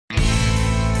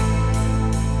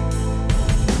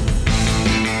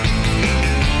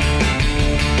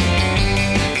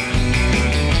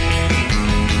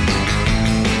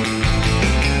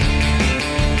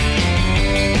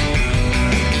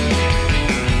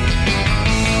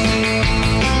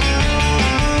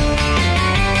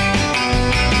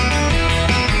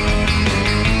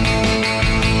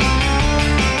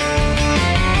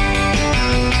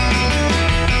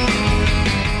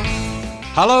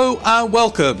Hello and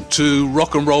welcome to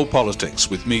Rock and Roll Politics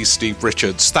with me, Steve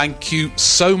Richards. Thank you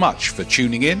so much for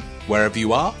tuning in wherever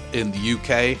you are in the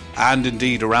UK and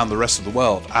indeed around the rest of the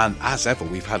world. And as ever,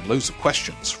 we've had loads of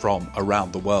questions from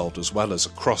around the world as well as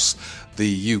across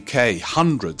the UK,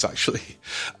 hundreds actually,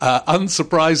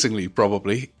 unsurprisingly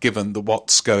probably, given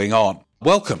what's going on.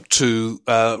 Welcome to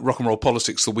Rock and Roll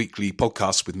Politics, the weekly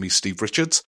podcast with me, Steve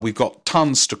Richards. We've got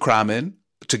tons to cram in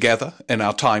together in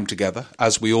our time together,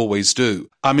 as we always do.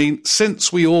 I mean,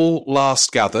 since we all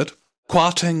last gathered,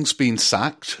 Kwarteng's been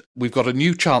sacked. We've got a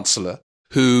new chancellor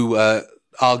who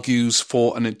argues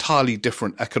for an entirely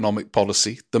different economic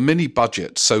policy. The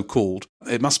mini-budget, so-called,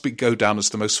 it must go down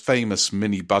as the most famous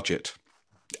mini-budget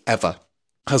ever,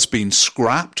 has been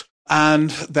scrapped, and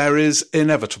there is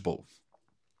inevitable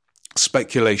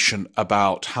speculation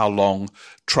about how long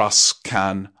Truss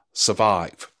can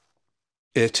survive.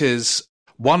 It is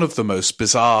one of the most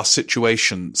bizarre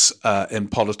situations in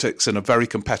politics in a very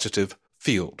competitive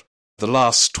field. The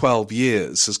last 12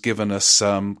 years has given us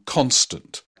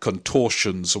constant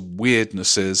contortions and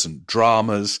weirdnesses and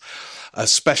dramas,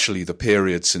 especially the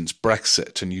period since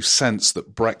Brexit, and you sense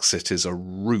that Brexit is a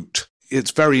root.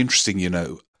 It's very interesting, you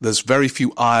know. There's very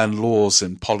few iron laws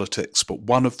in politics, but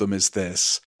one of them is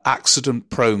this: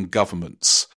 accident-prone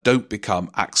governments don't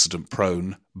become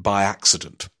accident-prone by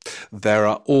accident. There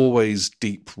are always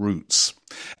deep roots.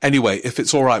 Anyway, if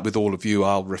it's all right with all of you,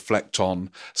 I'll reflect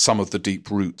on some of the deep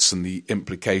roots and the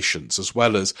implications, as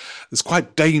well as it's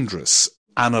quite dangerous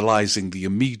analysing the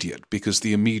immediate because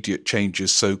the immediate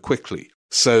changes so quickly.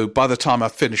 So by the time I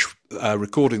finish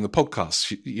recording the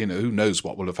podcast, you know, who knows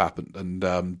what will have happened. And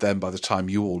then by the time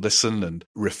you all listen and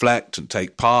reflect and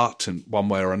take part in one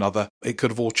way or another, it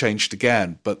could have all changed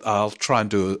again. But I'll try and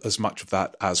do as much of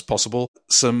that as possible.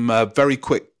 Some very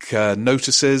quick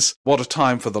notices. What a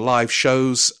time for the live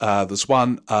shows. There's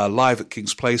one live at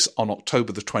King's Place on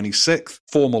October the 26th.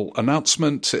 Formal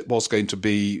announcement. It was going to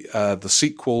be the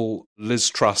sequel, Liz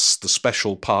Truss, The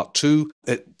Special Part 2.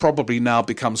 It probably now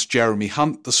becomes Jeremy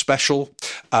Hunt, The Special,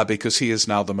 because he is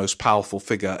now the most powerful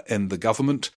figure in the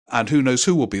government. And who knows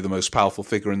who will be the most powerful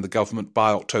figure in the government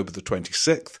by October the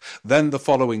 26th. Then the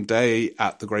following day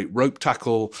at the Great Rope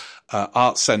Tackle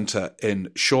Arts Centre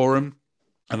in Shoreham.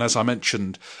 And as I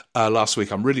mentioned last week,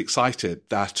 I'm really excited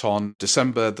that on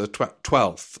December the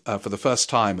 12th, for the first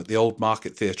time at the Old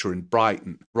Market Theatre in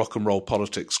Brighton, Rock and Roll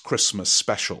Politics Christmas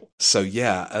Special. So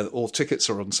yeah, all tickets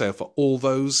are on sale for all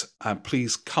those, and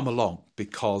please come along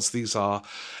because these are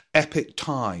epic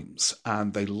times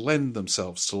and they lend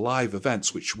themselves to live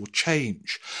events which will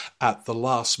change at the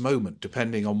last moment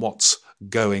depending on what's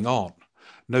going on.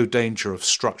 No danger of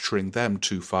structuring them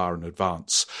too far in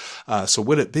advance. So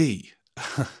will it be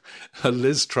a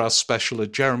Liz Truss special, a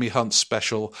Jeremy Hunt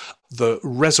special, the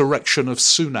Resurrection of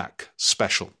Sunak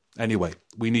special? Anyway,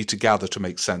 we need to gather to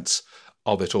make sense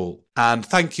of it all. And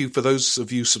thank you for those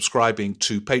of you subscribing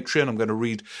to Patreon. I'm going to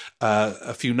read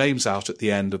a few names out at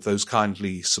the end of those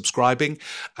kindly subscribing,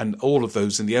 and all of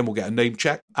those in the end will get a name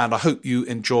check. And I hope you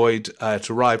enjoyed, it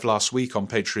arrived last week on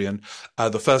Patreon,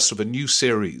 the first of a new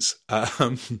series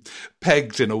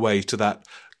pegged in a way to that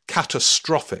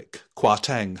catastrophic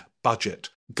Kwarteng budget,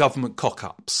 government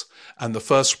cock-ups. And the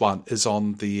first one is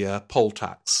on the poll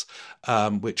tax,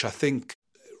 which I think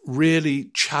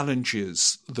really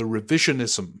challenges the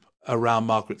revisionism around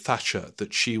Margaret Thatcher,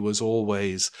 that she was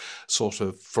always sort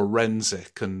of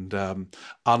forensic and,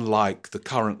 unlike the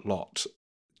current lot,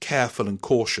 careful and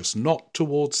cautious. Not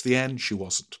towards the end, she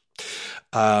wasn't.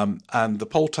 And the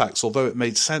poll tax, although it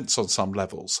made sense on some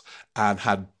levels and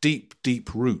had deep,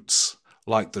 deep roots,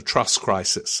 like the Truss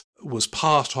crisis, was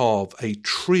part of a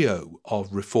trio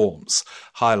of reforms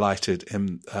highlighted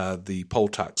in the poll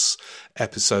tax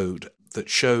episode that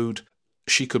showed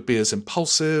she could be as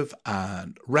impulsive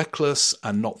and reckless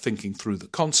and not thinking through the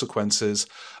consequences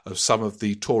of some of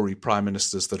the Tory prime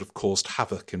ministers that have caused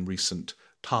havoc in recent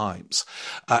times.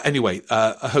 Anyway,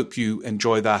 I hope you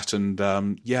enjoy that. And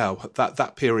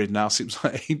that period now seems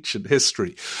like ancient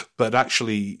history. But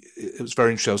actually, it was very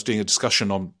interesting. I was doing a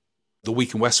discussion on the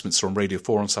Week in Westminster on Radio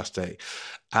 4 on Saturday,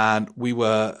 and we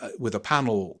were with a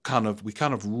panel we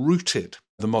kind of rooted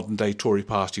the modern day Tory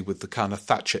party with the kind of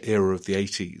Thatcher era of the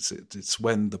 80s. It's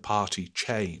when the party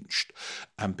changed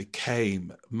and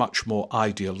became much more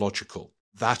ideological.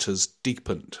 That has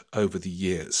deepened over the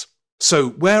years. So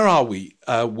where are we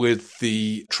with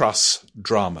the Truss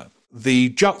drama? The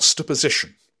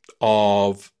juxtaposition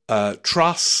of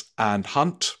Truss and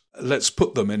Hunt, let's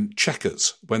put them in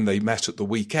checkers when they met at the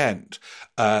weekend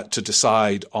to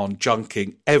decide on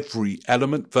junking every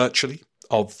element virtually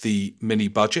of the mini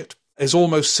budget. is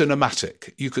almost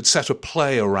cinematic. You could set a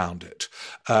play around it.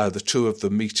 The two of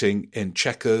them meeting in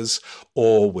Chequers,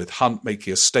 or with Hunt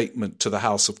making a statement to the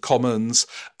House of Commons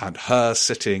and her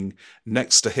sitting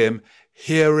next to him,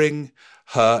 hearing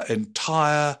her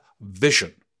entire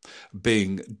vision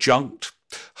being junked,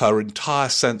 her entire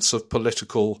sense of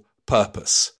political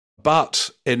purpose. But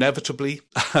inevitably,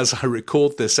 as I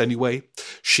record this anyway,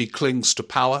 she clings to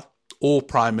power. All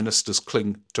prime ministers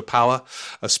cling to power,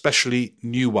 especially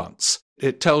new ones.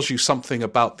 It tells you something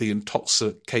about the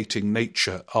intoxicating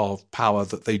nature of power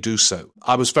that they do so.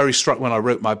 I was very struck when I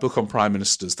wrote my book on prime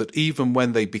ministers that even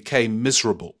when they became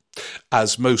miserable,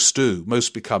 as most do,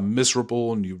 most become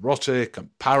miserable, neurotic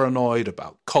and paranoid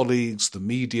about colleagues, the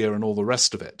media and all the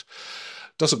rest of it,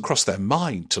 doesn't cross their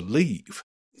mind to leave.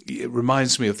 It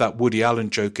reminds me of that Woody Allen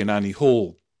joke in Annie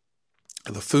Hall.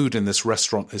 The food in this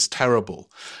restaurant is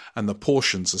terrible and the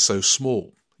portions are so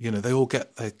small. You know, they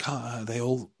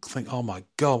all think, oh my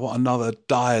God, what another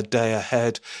dire day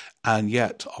ahead. And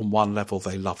yet on one level,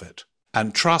 they love it.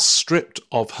 And Truss, stripped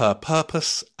of her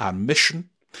purpose and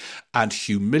mission and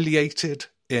humiliated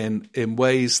in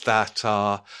ways that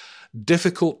are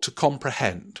difficult to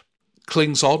comprehend,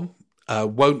 clings on,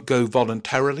 won't go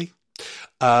voluntarily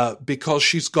because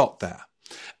she's got there.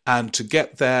 And to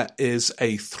get there is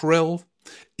a thrill,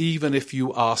 even if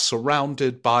you are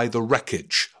surrounded by the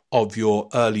wreckage of your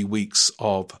early weeks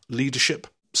of leadership.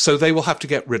 So they will have to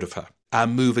get rid of her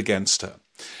and move against her.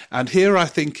 And here I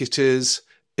think it is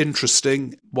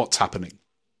interesting what's happening.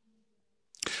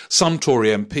 Some Tory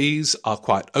MPs are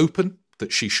quite open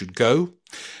that she should go.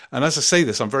 And as I say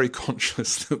this, I'm very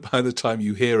conscious that by the time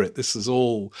you hear it, this is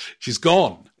all, she's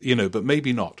gone, but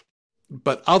maybe not.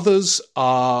 But others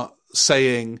are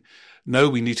saying, no,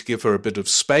 we need to give her a bit of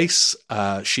space.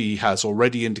 She has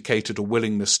already indicated a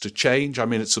willingness to change. I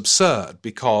mean, it's absurd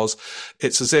because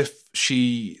it's as if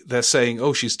they're saying,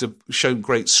 oh, she's shown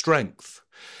great strength.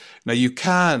 Now, you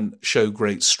can show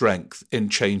great strength in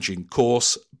changing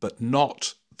course, but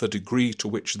not the degree to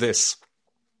which this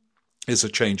is a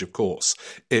change of course.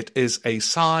 It is a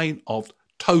sign of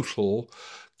total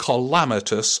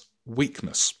calamitous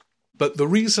weakness. But the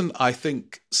reason I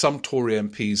think some Tory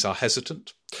MPs are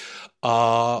hesitant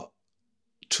are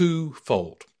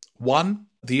twofold. One,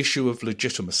 the issue of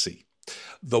legitimacy.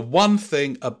 The one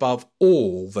thing above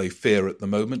all they fear at the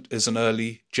moment is an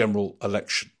early general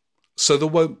election. So there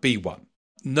won't be one.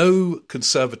 No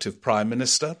Conservative Prime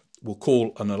Minister will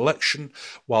call an election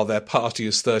while their party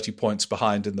is 30 points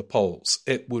behind in the polls.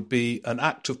 It would be an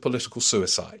act of political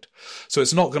suicide. So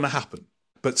it's not going to happen.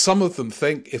 But some of them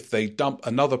think if they dump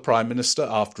another prime minister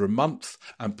after a month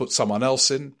and put someone else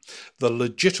in, the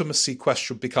legitimacy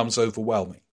question becomes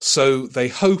overwhelming. So they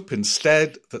hope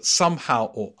instead that somehow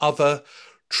or other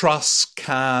Truss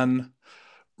can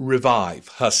revive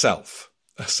herself,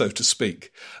 so to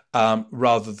speak,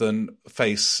 rather than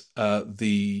face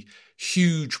the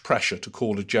huge pressure to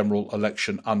call a general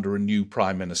election under a new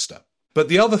prime minister. But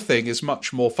the other thing is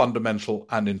much more fundamental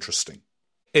and interesting.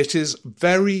 It is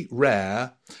very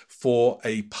rare for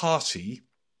a party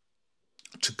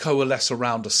to coalesce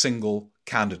around a single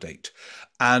candidate.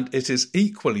 And it is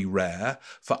equally rare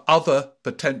for other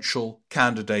potential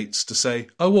candidates to say,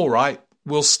 oh, all right,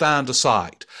 we'll stand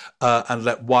aside and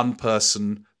let one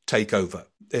person take over.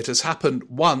 It has happened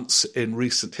once in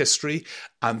recent history,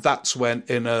 and that's when,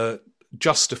 in a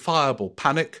justifiable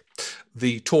panic,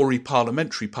 the Tory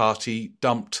Parliamentary Party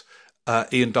dumped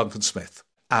Ian Duncan Smith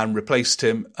and replaced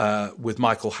him with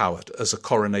Michael Howard as a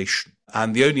coronation.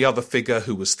 And the only other figure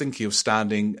who was thinking of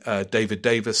standing, David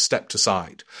Davis, stepped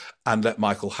aside and let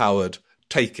Michael Howard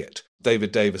take it.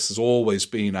 David Davis has always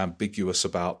been ambiguous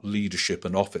about leadership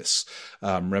and office.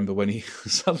 Remember when he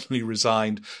suddenly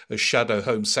resigned as Shadow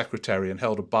Home Secretary and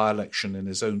held a by-election in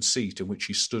his own seat in which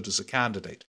he stood as a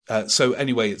candidate. So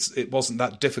anyway, it wasn't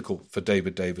that difficult for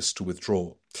David Davis to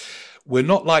withdraw. We're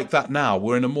not like that now.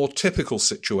 We're in a more typical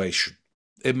situation.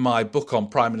 In my book on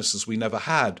Prime Ministers We Never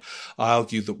Had, I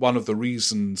argue that one of the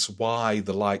reasons why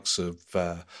the likes of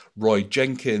Roy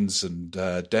Jenkins and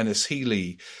Dennis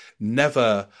Healey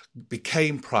never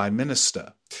became Prime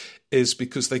Minister is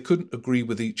because they couldn't agree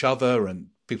with each other and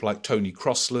people like Tony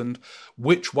Crossland,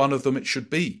 which one of them it should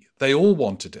be. They all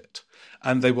wanted it.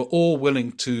 And they were all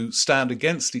willing to stand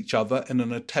against each other in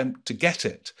an attempt to get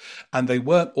it. And they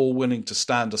weren't all willing to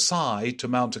stand aside to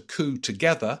mount a coup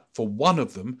together for one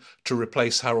of them to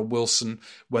replace Harold Wilson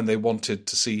when they wanted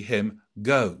to see him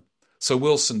go. So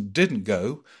Wilson didn't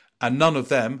go, and none of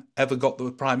them ever got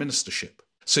the prime ministership.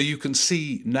 So you can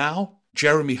see now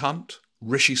Jeremy Hunt,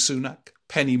 Rishi Sunak,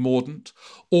 Penny Mordaunt,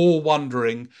 all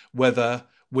wondering whether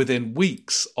within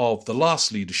weeks of the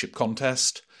last leadership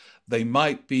contest, they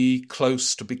might be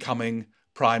close to becoming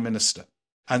Prime Minister.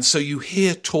 And so you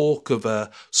hear talk of a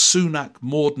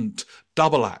Sunak-Mordaunt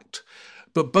double act,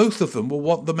 but both of them will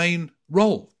want the main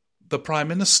role, the Prime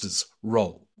Minister's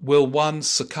role. Will one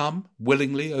succumb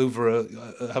willingly over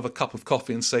have a cup of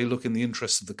coffee and say, look, in the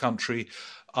interest of the country,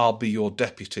 I'll be your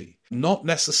deputy? Not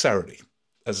necessarily.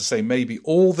 As I say, maybe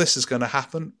all this is going to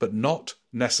happen, but not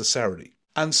necessarily.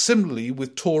 And similarly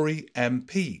with Tory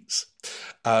MPs.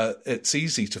 It's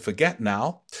easy to forget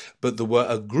now, but there were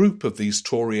a group of these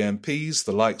Tory MPs,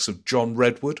 the likes of John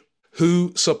Redwood,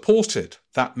 who supported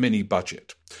that mini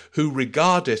budget, who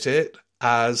regarded it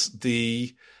as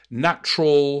the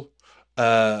natural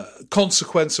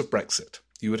consequence of Brexit.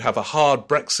 You would have a hard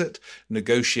Brexit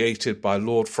negotiated by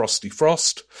Lord Frosty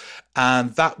Frost,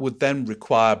 and that would then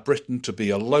require Britain to be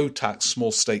a low-tax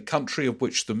small state country, of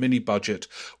which the mini-budget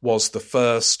was the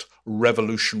first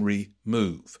revolutionary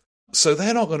move. So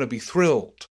they're not going to be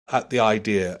thrilled at the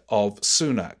idea of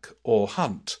Sunak or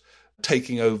Hunt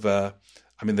taking over.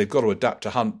 I mean, they've got to adapt to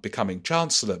Hunt becoming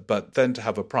Chancellor, but then to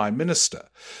have a Prime Minister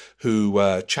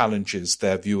who challenges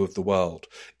their view of the world,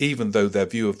 even though their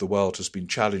view of the world has been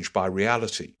challenged by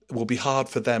reality, it will be hard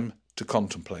for them to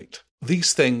contemplate.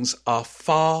 These things are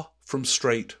far from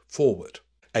straightforward.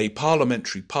 A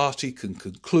parliamentary party can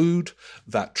conclude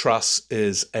that Truss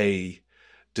is a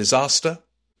disaster,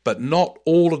 but not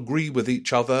all agree with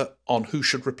each other on who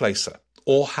should replace her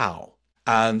or how.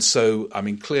 And so, I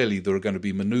mean, clearly there are going to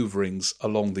be manoeuvrings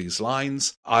along these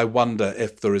lines. I wonder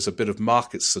if there is a bit of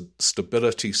market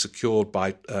stability secured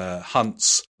by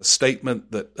Hunt's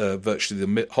statement that virtually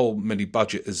the whole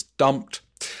mini-budget is dumped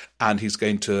and he's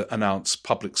going to announce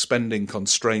public spending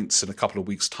constraints in a couple of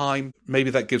weeks' time. Maybe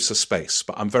that gives her space,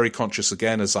 but I'm very conscious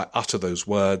again as I utter those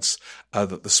words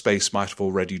that the space might have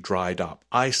already dried up.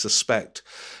 I suspect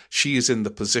she is in the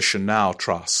position now,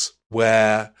 Truss,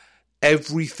 where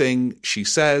everything she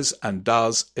says and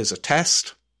does is a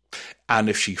test, and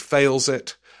if she fails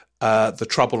it, the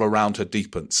trouble around her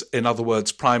deepens. In other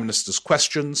words, Prime Minister's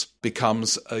questions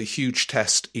becomes a huge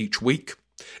test each week.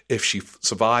 If she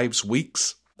survives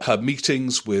weeks, her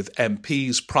meetings with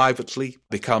MPs privately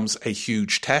becomes a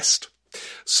huge test.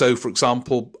 So, for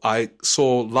example, I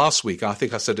saw last week, I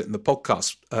think I said it in the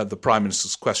podcast, the Prime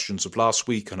Minister's questions of last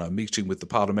week and her meeting with the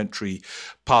parliamentary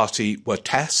party were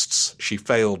tests. She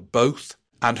failed both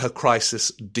and her crisis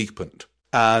deepened.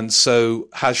 And so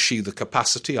has she the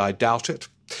capacity, I doubt it,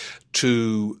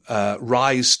 to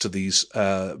rise to these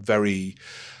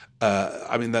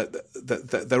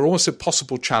they're almost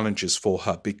impossible challenges for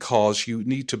her because you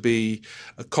need to be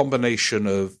a combination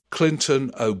of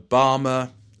Clinton, Obama,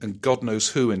 and God knows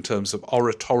who in terms of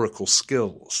oratorical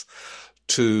skills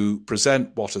to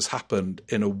present what has happened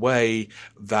in a way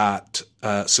that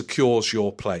secures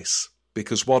your place.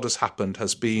 Because what has happened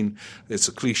has been, it's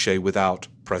a cliche, without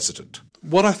precedent.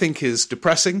 What I think is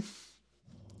depressing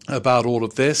about all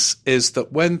of this is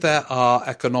that when there are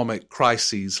economic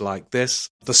crises like this,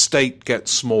 the state gets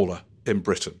smaller in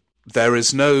Britain. There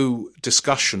is no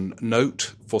discussion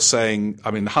note for saying,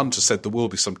 I mean, Hunter said there will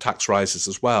be some tax rises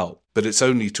as well, but it's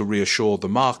only to reassure the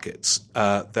markets.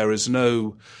 There is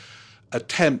no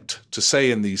attempt to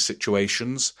say in these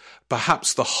situations,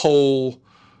 perhaps the whole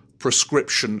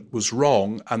prescription was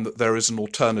wrong and that there is an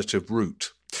alternative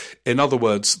route. In other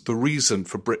words, the reason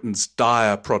for Britain's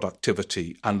dire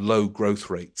productivity and low growth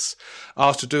rates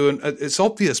are to do, and it's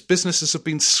obvious, businesses have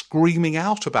been screaming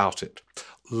out about it.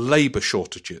 Labour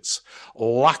shortages,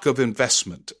 lack of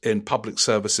investment in public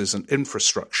services and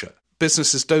infrastructure.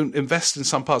 Businesses don't invest in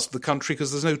some parts of the country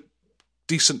because there's no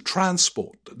decent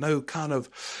transport, no kind of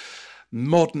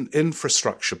modern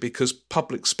infrastructure, because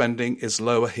public spending is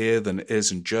lower here than it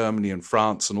is in Germany and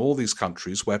France and all these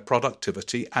countries where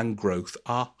productivity and growth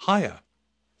are higher.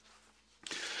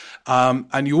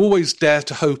 And you always dare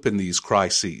to hope in these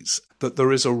crises that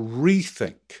there is a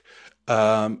rethink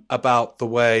about the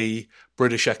way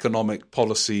British economic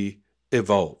policy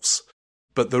evolves.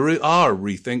 But there are a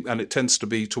rethink, and it tends to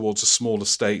be towards a smaller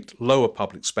state, lower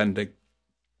public spending.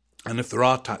 And if there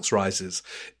are tax rises,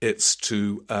 it's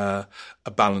to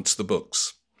balance the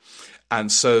books.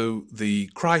 And so the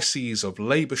crises of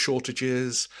labour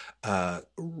shortages,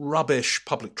 rubbish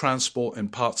public transport in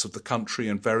parts of the country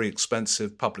and very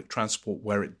expensive public transport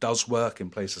where it does work in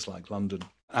places like London.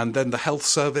 And then the health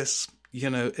service,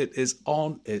 it is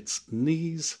on its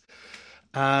knees.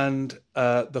 And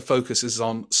the focus is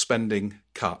on spending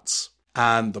cuts.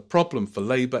 And the problem for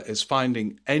Labour is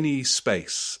finding any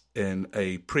space in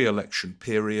a pre-election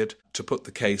period to put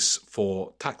the case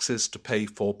for taxes to pay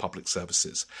for public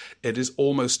services. It is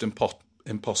almost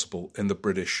impossible in the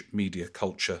British media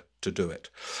culture to do it.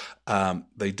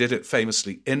 They did it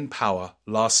famously in power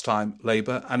last time,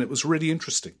 Labour, and it was really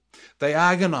interesting. They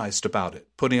agonised about it,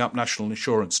 putting up national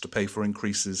insurance to pay for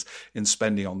increases in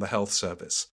spending on the health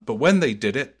service. But when they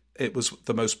did it, it was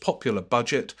the most popular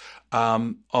budget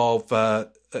of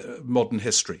modern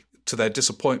history. To their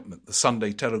disappointment, the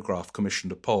Sunday Telegraph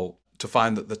commissioned a poll to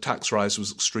find that the tax rise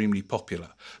was extremely popular.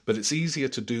 But it's easier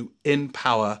to do in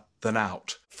power than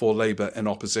out for Labour in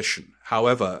opposition.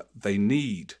 However, they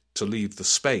need to leave the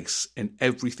space in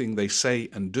everything they say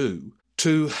and do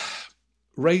to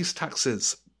raise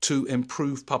taxes to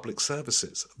improve public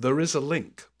services. There is a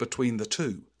link between the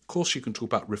two. Of course, you can talk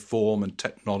about reform and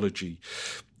technology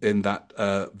in that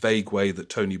vague way that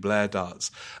Tony Blair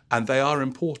does, and they are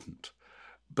important.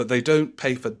 But they don't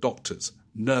pay for doctors,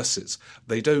 nurses.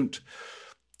 They don't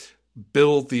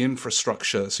build the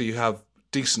infrastructure so you have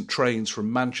decent trains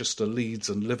from Manchester, Leeds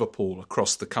and Liverpool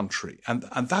across the country. And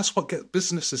that's what gets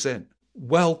businesses in.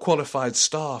 Well-qualified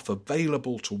staff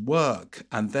available to work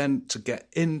and then to get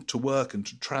into work and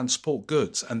to transport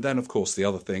goods. And then, of course, the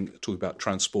other thing, talking about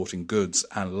transporting goods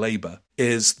and labour,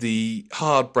 is the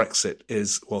hard Brexit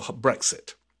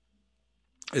Brexit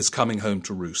is coming home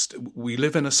to roost. We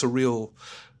live in a surreal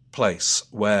place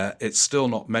where it's still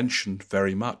not mentioned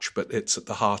very much, but it's at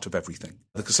the heart of everything.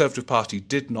 The Conservative Party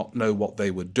did not know what they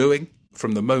were doing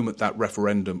from the moment that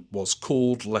referendum was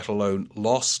called, let alone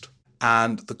lost,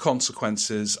 and the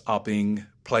consequences are being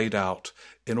played out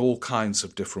in all kinds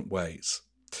of different ways.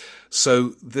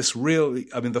 So this really,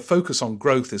 the focus on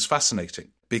growth is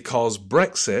fascinating because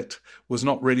Brexit was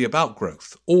not really about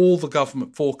growth. All the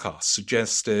government forecasts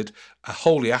suggested,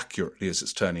 wholly accurately as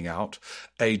it's turning out,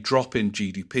 a drop in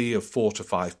GDP of 4 to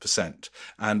 5%.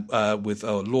 And with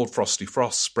Lord Frosty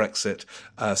Frost's Brexit,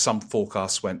 some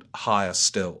forecasts went higher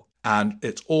still. And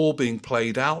it's all being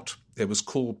played out. It was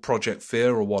called Project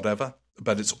Fear or whatever,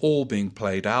 but it's all being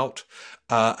played out.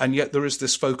 And yet there is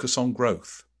this focus on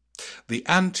growth. The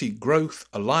Anti-Growth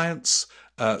Alliance,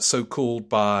 so-called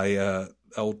by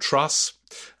old Truss,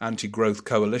 Anti-Growth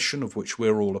Coalition, of which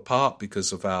we're all a part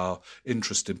because of our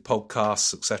interest in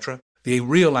podcasts, etc. The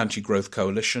real Anti-Growth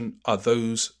Coalition are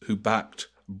those who backed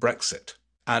Brexit.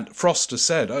 And Frost has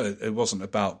said, it wasn't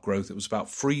about growth, it was about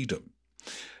freedom.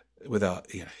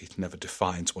 He never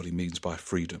defines what he means by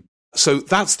freedom. So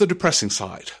that's the depressing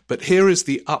side. But here is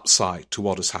the upside to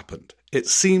what has happened. It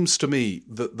seems to me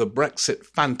that the Brexit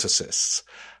fantasists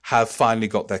have finally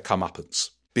got their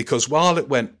comeuppance. Because while it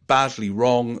went badly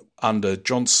wrong under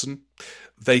Johnson,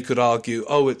 they could argue,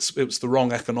 it was the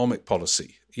wrong economic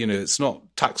policy. It's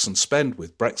not tax and spend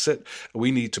with Brexit. We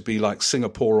need to be like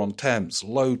Singapore on Thames,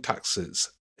 low taxes.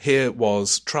 Here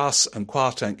was Truss and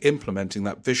Kwarteng implementing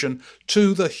that vision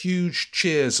to the huge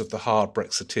cheers of the hard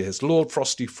Brexiteers. Lord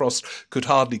Frosty Frost could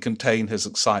hardly contain his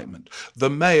excitement. The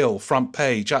Mail front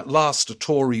page, at last a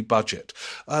Tory budget.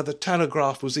 The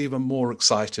Telegraph was even more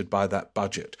excited by that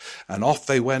budget. And off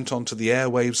they went onto the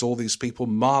airwaves, all these people,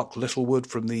 Mark Littlewood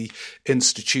from the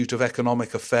Institute of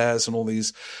Economic Affairs and all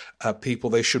these people,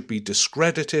 they should be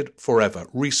discredited forever.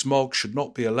 Rees-Mogg should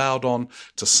not be allowed on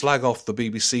to slag off the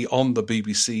BBC on the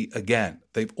BBC again.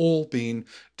 They've all been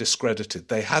discredited.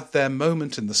 They had their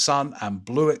moment in the sun and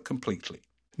blew it completely.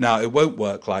 Now, it won't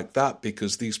work like that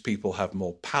because these people have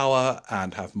more power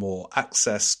and have more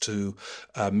access to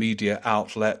media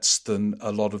outlets than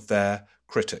a lot of their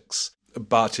critics.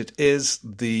 But it is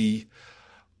the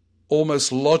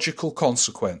almost logical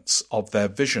consequence of their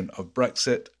vision of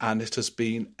Brexit, and it has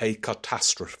been a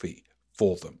catastrophe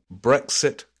for them.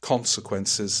 Brexit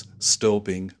consequences still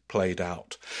being played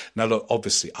out. Now, look,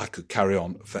 obviously I could carry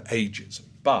on for ages,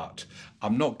 but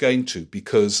I'm not going to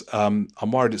because I'm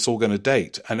worried it's all going to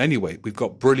date. And anyway, we've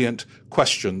got brilliant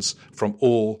questions from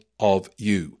all of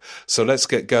you. So let's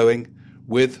get going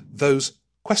with those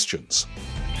questions.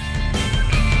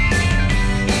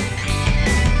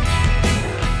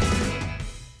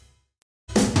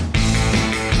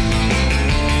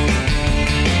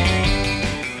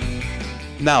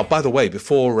 Now, by the way,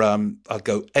 before I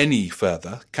go any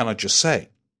further, can I just say,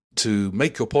 to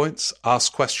make your points,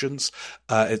 ask questions,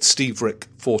 it's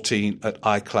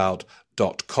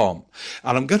steverick14@icloud.com.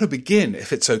 And I'm going to begin,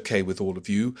 if it's okay with all of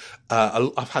you.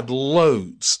 I've had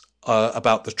loads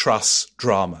about the Truss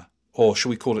drama, or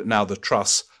shall we call it now the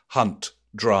Truss Hunt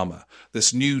drama,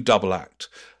 this new double act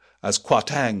as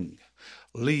Kwarteng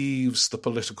leaves the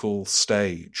political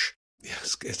stage.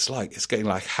 Yes, it's getting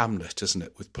like Hamlet, isn't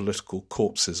it, with political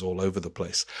corpses all over the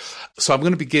place. So I'm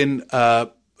going to begin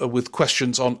with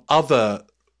questions on other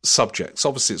subjects.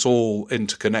 Obviously, it's all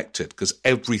interconnected because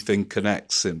everything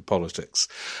connects in politics.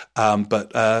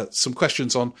 But some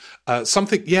questions on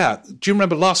something. Yeah, do you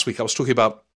remember last week I was talking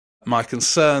about my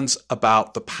concerns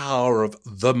about the power of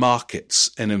the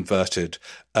markets, in inverted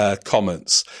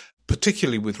commas,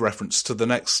 particularly with reference to the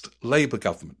next Labour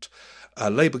government.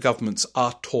 Labour governments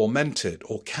are tormented,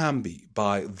 or can be,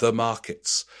 by the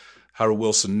markets. Harold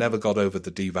Wilson never got over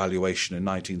the devaluation in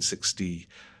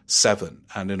 1967,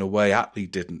 and in a way Attlee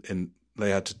didn't.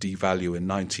 They had to devalue in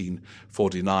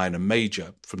 1949, and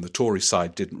Major, from the Tory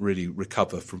side, didn't really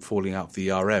recover from falling out of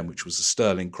the ERM, which was a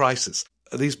sterling crisis.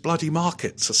 These bloody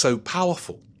markets are so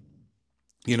powerful.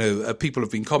 People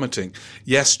have been commenting,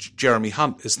 yes, Jeremy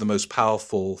Hunt is the most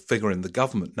powerful figure in the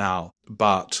government now,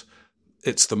 but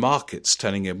it's the markets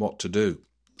telling him what to do.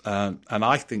 And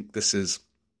I think this is,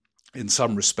 in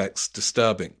some respects,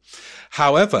 disturbing.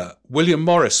 However, William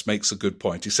Morris makes a good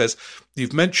point. He says,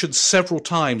 you've mentioned several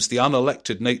times the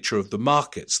unelected nature of the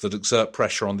markets that exert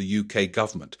pressure on the UK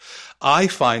government. I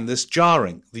find this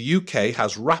jarring. The UK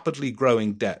has rapidly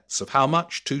growing debts of how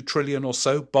much? 2 trillion or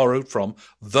so borrowed from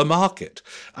the market,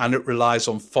 and it relies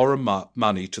on foreign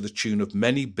money to the tune of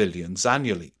many billions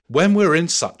annually. When we're in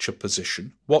such a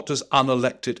position, what does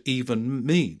unelected even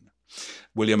mean?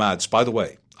 William adds, by the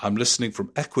way, I'm listening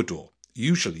from Ecuador,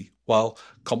 usually while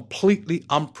completely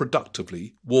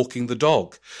unproductively walking the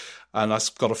dog. And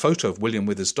I've got a photo of William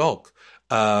with his dog.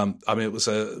 It was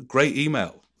a great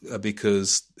email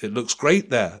because it looks great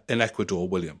there in Ecuador,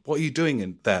 William. What are you doing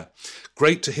in there?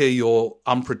 Great to hear you're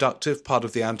unproductive, part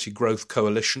of the anti-growth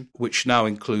coalition, which now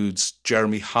includes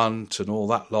Jeremy Hunt and all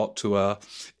that lot who are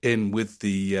in with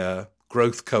the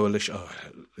growth coalition. Oh,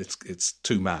 it's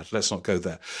too mad. Let's not go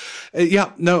there.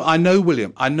 I know,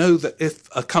 William. I know that if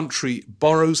a country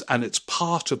borrows and it's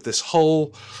part of this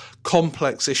whole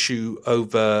complex issue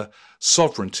over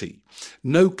sovereignty,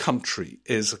 no country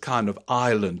is a kind of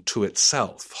island to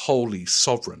itself, wholly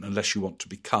sovereign, unless you want to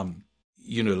become,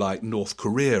 like North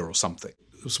Korea or something.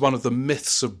 It was one of the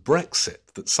myths of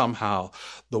Brexit that somehow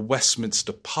the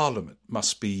Westminster Parliament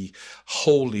must be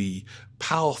wholly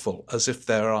powerful, as if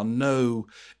there are no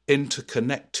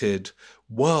interconnected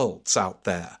worlds out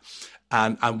there.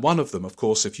 And one of them, of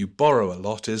course, if you borrow a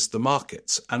lot, is the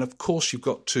markets. And of course, you've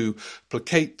got to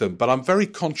placate them. But I'm very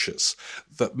conscious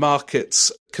that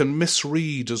markets can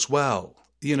misread as well.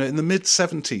 In the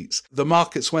mid-70s, the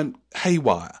markets went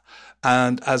haywire.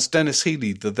 And as Denis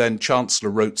Healey, the then Chancellor,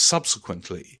 wrote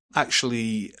subsequently,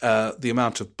 actually the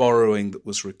amount of borrowing that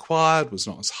was required was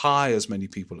not as high as many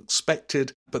people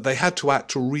expected, but they had to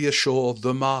act to reassure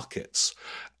the markets.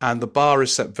 And the bar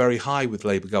is set very high with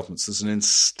Labour governments. There's an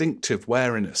instinctive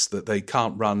wariness that they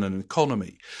can't run an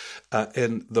economy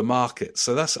in the market.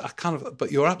 So that's a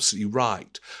but you're absolutely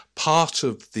right. Part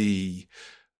of the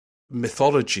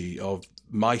mythology of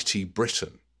mighty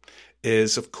Britain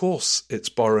is, of course, it's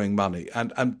borrowing money.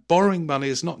 And borrowing money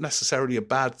is not necessarily a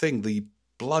bad thing. The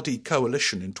bloody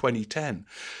coalition in 2010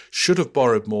 should have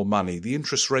borrowed more money. The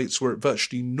interest rates were at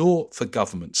virtually naught for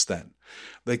governments then.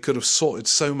 They could have sorted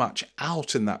so much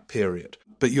out in that period.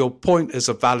 But your point is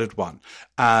a valid one.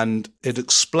 And it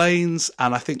explains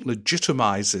and I think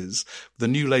legitimizes the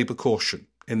new Labour caution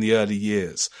in the early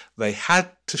years. They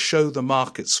had to show the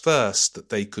markets first that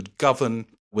they could govern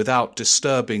without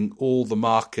disturbing all the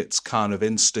market's kind of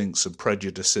instincts and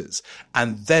prejudices.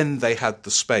 And then they had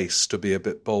the space to be a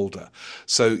bit bolder.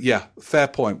 So, yeah, fair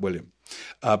point, William.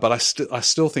 But I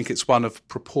still think it's one of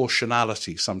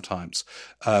proportionality sometimes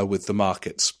with the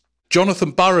markets.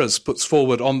 Jonathan Burrows puts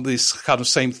forward on this kind of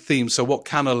same theme. So what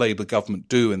can a Labour government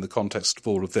do in the context of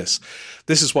all of this?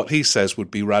 This is what he says would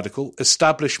be radical.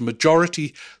 Establish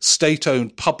majority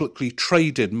state-owned, publicly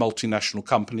traded multinational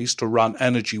companies to run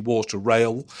energy, water,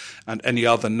 rail and any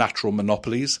other natural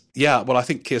monopolies. Yeah, well, I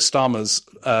think Keir Starmer's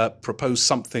proposed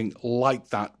something like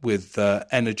that with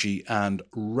energy and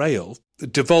rail.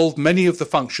 Devolved many of the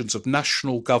functions of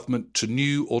national government to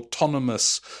new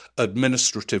autonomous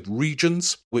administrative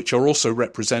regions, which are also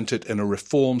represented in a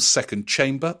reformed second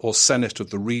chamber or Senate of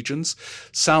the regions.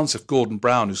 Sounds if Gordon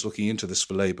Brown, who's looking into this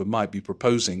for Labour, might be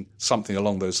proposing something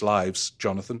along those lines.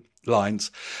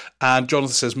 And Jonathan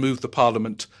says move the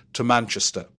Parliament to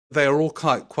Manchester. They are all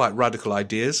quite radical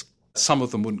ideas. Some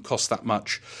of them wouldn't cost that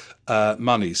much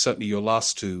money. Certainly your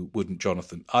last two wouldn't,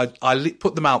 Jonathan. I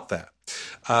put them out there.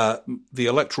 The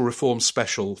electoral reform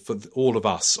special for all of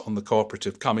us on the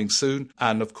cooperative coming soon.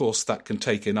 And of course, that can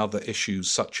take in other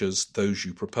issues such as those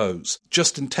you propose.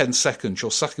 Just in 10 seconds,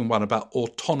 your second one about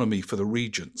autonomy for the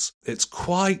regions. It's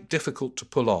quite difficult to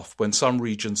pull off when some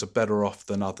regions are better off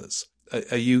than others.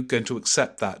 Are you going to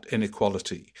accept that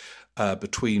inequality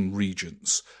between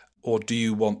regions? Or do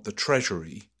you want the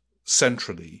Treasury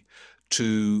centrally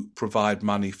to provide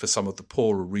money for some of the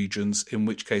poorer regions, in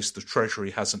which case the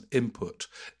Treasury has an input,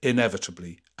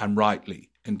 inevitably and rightly,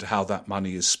 into how that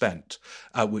money is spent,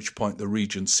 at which point the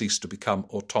regions cease to become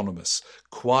autonomous.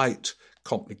 Quite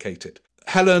complicated.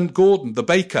 Helen Gordon, the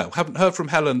baker. Haven't heard from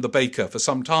Helen, the baker, for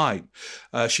some time.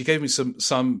 She gave me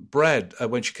some bread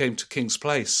when she came to King's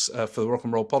Place for the Rock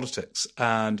and Roll Politics,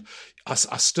 and I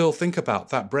still think about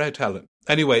that bread, Helen.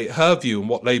 Anyway, her view on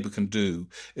what Labour can do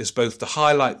is both to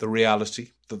highlight the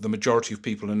reality that the majority of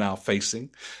people are now facing,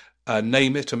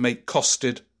 name it and make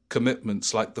costed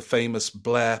commitments like the famous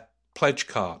Blair pledge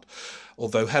card.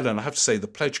 Although, Helen, I have to say the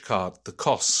pledge card, the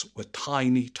costs were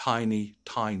tiny, tiny,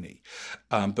 tiny.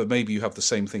 But maybe you have the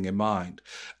same thing in mind.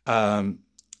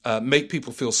 Make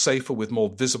people feel safer with more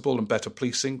visible and better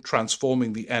policing,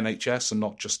 transforming the NHS and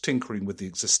not just tinkering with the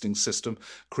existing system,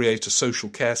 create a social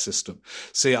care system.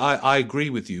 See, I agree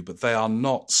with you, but they are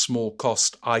not small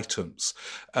cost items.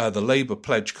 The Labour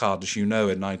pledge card, as you know,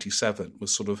 in 97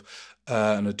 was sort of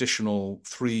an additional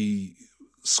 3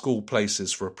 school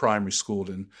places for a primary school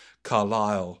in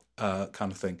Carlisle,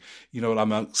 kind of thing. You know what,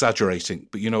 I'm exaggerating,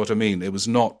 but you know what I mean. It was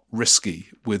not risky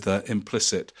with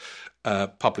implicit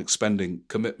public spending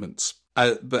commitments.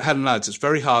 But Helen adds, it's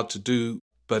very hard to do,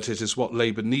 but it is what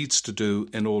Labour needs to do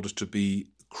in order to be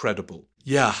credible.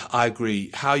 Yeah, I agree.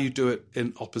 How you do it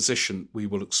in opposition, we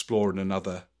will explore in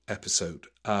another episode.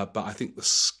 But I think the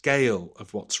scale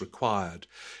of what's required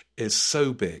is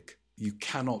so big. You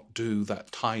cannot do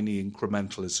that tiny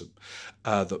incrementalism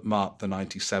that marked the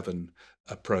 97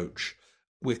 approach.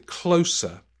 We're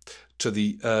closer to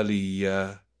the early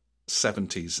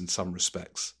 70s in some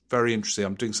respects. Very interesting.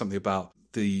 I'm doing something about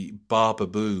the Barber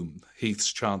boom,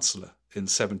 Heath's Chancellor, in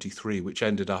 73, which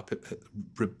ended up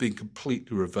being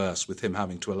completely reversed with him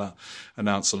having to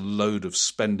announce a load of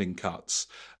spending cuts.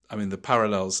 I mean, the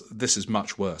parallels, this is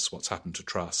much worse, what's happened to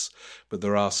Truss, but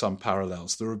there are some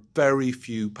parallels. There are very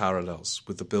few parallels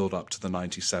with the build-up to the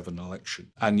 97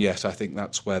 election. And yet I think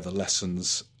that's where the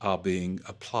lessons are being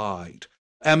applied.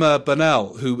 Emma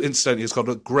Burnell, who incidentally has got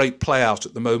a great play out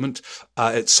at the moment.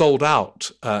 It's sold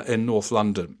out in North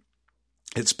London.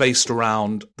 It's based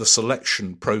around the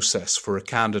selection process for a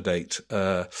candidate,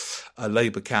 a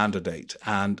Labour candidate,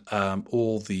 and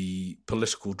all the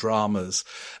political dramas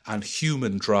and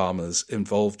human dramas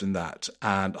involved in that.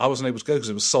 And I wasn't able to go because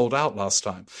it was sold out last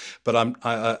time. But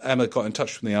Emma got in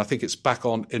touch with me, and I think it's back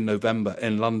on in November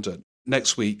in London.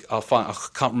 Next week, I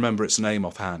can't remember its name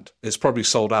offhand. It's probably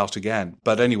sold out again.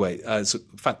 But anyway, it's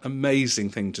an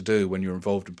amazing thing to do when you're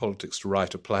involved in politics, to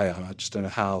write a play. I just don't know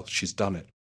how she's done it.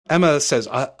 Emma says,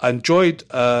 I enjoyed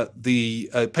the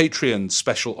Patreon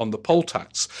special on the poll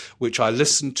tax, which I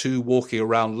listened to walking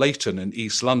around Leighton in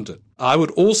East London. I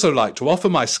would also like to offer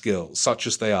my skills, such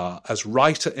as they are, as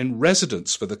writer in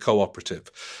residence for the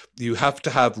cooperative. You have to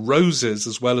have roses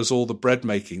as well as all the bread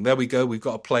making. There we go, we've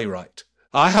got a playwright.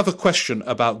 I have a question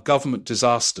about government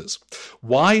disasters.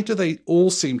 Why do they all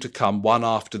seem to come one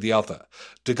after the other?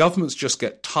 Do governments just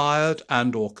get tired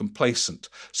and or complacent,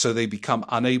 so they become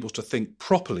unable to think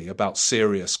properly about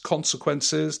serious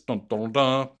consequences?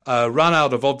 Run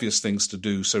out of obvious things to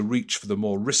do, so reach for the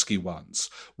more risky ones,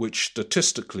 which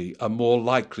statistically are more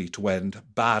likely to end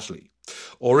badly.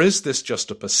 Or is this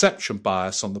just a perception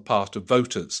bias on the part of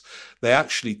voters? They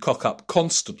actually cock up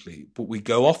constantly, but we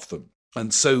go off them,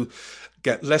 and so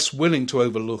get less willing to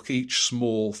overlook each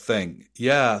small thing.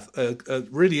 Yeah,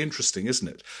 really interesting, isn't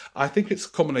it? I think it's a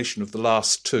combination of the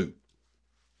last two.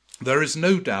 There is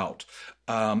no doubt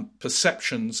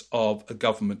perceptions of a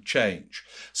government change.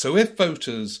 So if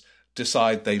voters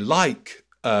decide they like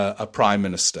a prime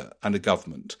minister and a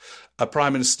government, a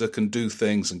prime minister can do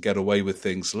things and get away with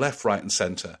things left, right and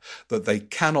centre that they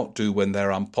cannot do when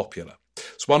they're unpopular.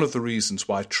 It's one of the reasons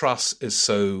why Truss is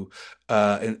so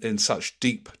in such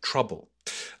deep trouble.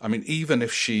 I mean, even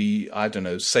if she,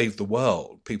 saved the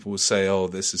world, people would say, oh,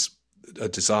 this is a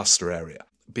disaster area,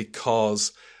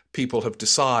 because people have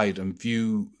decided and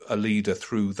view a leader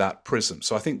through that prism.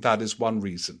 So I think that is one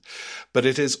reason. But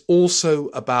it is also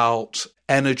about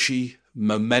energy,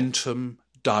 momentum,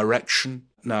 direction.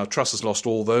 Now, Truss has lost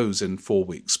all those in 4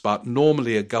 weeks, but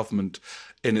normally a government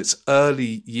in its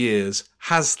early years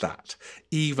has that,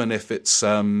 even if it's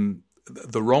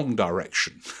the wrong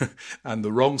direction and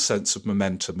the wrong sense of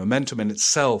momentum. Momentum in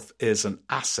itself is an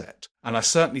asset. And I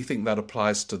certainly think that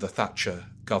applies to the Thatcher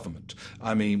government.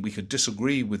 I mean, we could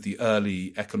disagree with the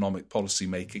early economic policy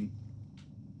making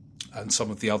and some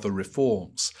of the other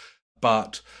reforms,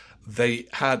 but they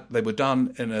were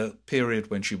done in a period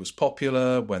when she was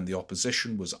popular, when the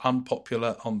opposition was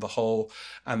unpopular on the whole,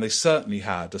 and they certainly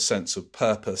had a sense of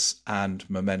purpose and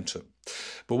momentum.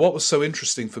 But what was so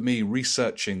interesting for me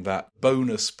researching that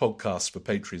bonus podcast for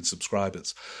Patreon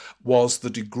subscribers was the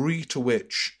degree to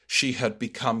which she had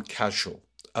become casual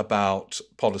about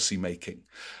policy making.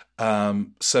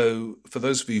 So for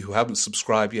those of you who haven't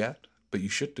subscribed yet, but you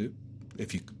should do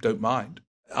if you don't mind,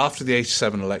 after the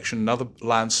 87 election, another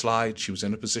landslide, she was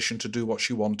in a position to do what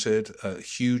she wanted, a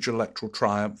huge electoral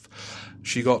triumph.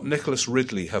 She got Nicholas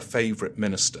Ridley, her favourite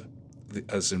minister,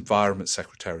 as Environment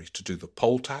Secretary, to do the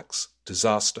poll tax,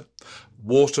 disaster,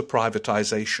 water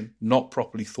privatisation, not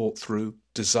properly thought through,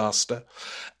 disaster,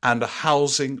 and a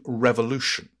housing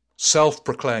revolution,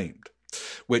 self-proclaimed,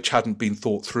 which hadn't been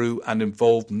thought through and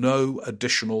involved no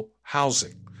additional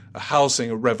housing,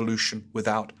 a revolution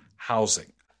without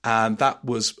housing. And that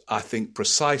was, I think,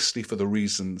 precisely for the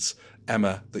reasons,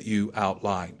 Emma, that you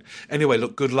outlined. Anyway,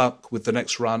 look, good luck with the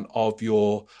next run of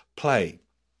your play.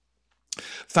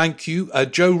 Thank you.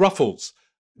 Joe Ruffles.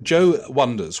 Joe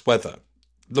wonders whether,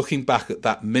 looking back at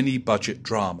that mini-budget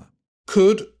drama,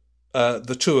 could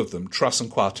the two of them, Truss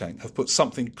and Kwarteng, have put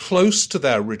something close to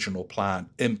their original plan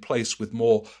in place with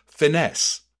more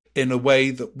finesse in a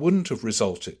way that wouldn't have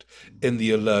resulted in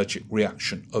the allergic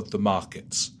reaction of the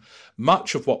markets?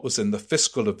 Much of what was in the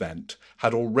fiscal event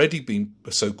had already been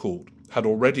previewed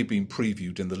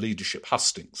in the leadership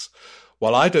hustings.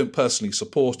 While I don't personally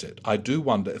support it, I do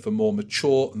wonder if a more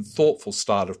mature and thoughtful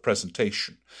style of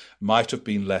presentation might have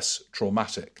been less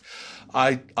traumatic.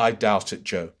 I doubt it,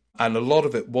 Joe. And a lot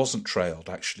of it wasn't trailed,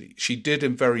 actually. She did,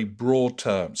 in very broad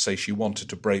terms, say she wanted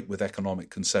to break with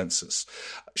economic consensus.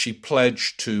 She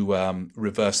pledged to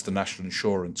reverse the national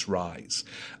insurance rise.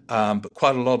 But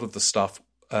quite a lot of the stuff,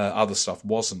 other stuff,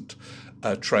 wasn't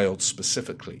trailed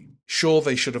specifically. Sure,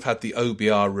 they should have had the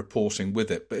OBR reporting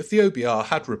with it, but if the OBR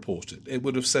had reported, it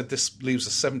would have said this leaves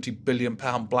a £70 billion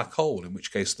black hole, in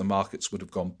which case the markets would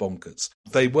have gone bonkers.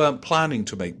 They weren't planning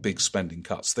to make big spending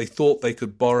cuts. They thought they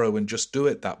could borrow and just do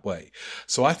it that way.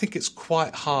 So I think it's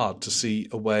quite hard to see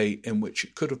a way in which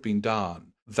it could have been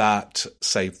done that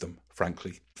saved them,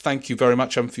 frankly. Thank you very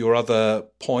much, for your other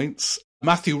points.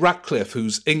 Matthew Ratcliffe,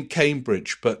 who's in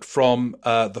Cambridge, but from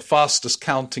the fastest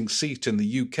counting seat in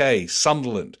the UK,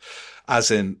 Sunderland,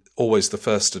 as in always the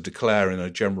first to declare in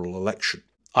a general election.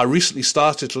 I recently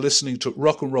started listening to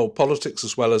Rock and Roll Politics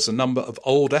as well as a number of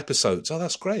old episodes. Oh,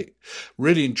 that's great.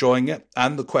 Really enjoying it.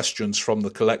 And the questions from the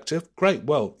collective. Great.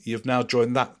 Well, you've now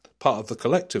joined that part of the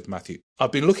collective, Matthew.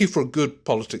 I've been looking for a good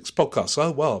politics podcast. Oh,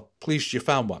 well, pleased you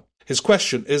found one. His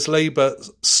question, is Labour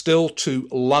still too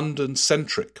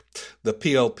London-centric, the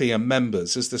PLP and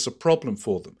members? Is this a problem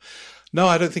for them? No,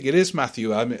 I don't think it is,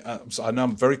 Matthew. I mean, I know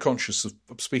I'm very conscious of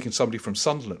speaking to somebody from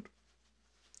Sunderland.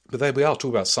 But there we are,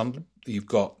 talking about Sunderland. You've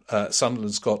got,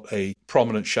 Sunderland's got a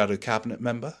prominent shadow cabinet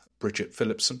member, Bridget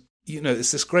Phillipson. You know,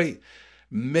 it's this great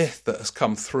myth that has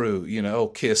come through,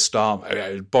 Keir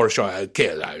Starmer, Boris Johnson,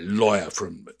 a lawyer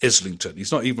from Islington.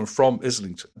 He's not even from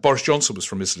Islington. Boris Johnson was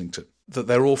from Islington. That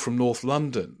they're all from North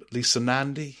London. Lisa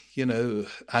Nandy,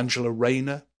 Angela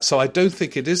Rayner. So I don't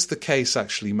think it is the case,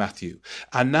 actually, Matthew.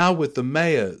 And now with the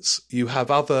mayors, you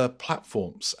have other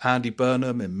platforms. Andy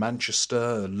Burnham in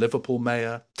Manchester, Liverpool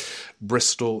mayor,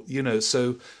 Bristol,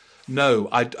 so... No,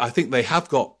 I think they have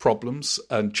got problems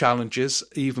and challenges,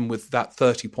 even with that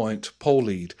 30-point poll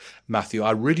lead, Matthew.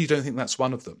 I really don't think that's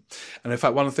one of them. And in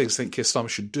fact, one of the things I think Keir Starmer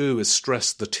should do is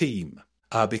stress the team,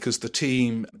 because the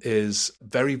team is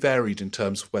very varied in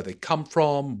terms of where they come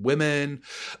from, women,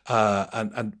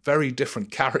 and very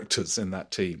different characters in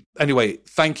that team. Anyway,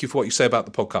 thank you for what you say about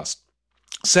the podcast.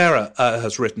 Sarah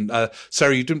has written,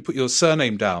 Sarah, you didn't put your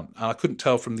surname down, and I couldn't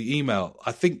tell from the email.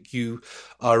 I think you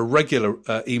are a regular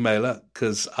emailer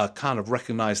because I kind of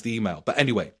recognise the email. But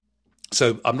anyway,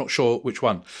 so I'm not sure which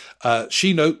one.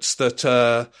 She notes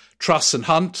that Truss and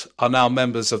Hunt are now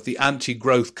members of the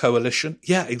Anti-Growth Coalition.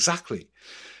 Yeah, exactly.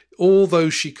 All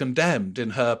those she condemned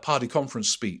in her party conference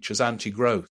speech as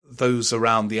anti-growth, those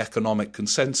around the economic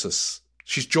consensus,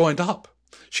 she's joined up.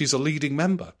 She's a leading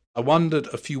member. I wondered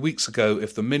a few weeks ago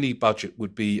if the mini-budget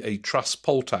would be a Truss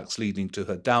poll tax leading to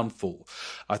her downfall.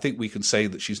 I think we can say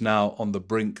that she's now on the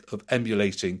brink of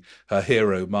emulating her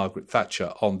hero, Margaret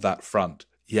Thatcher, on that front.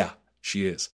 Yeah, she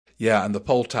is. Yeah, and the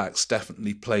poll tax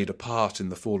definitely played a part in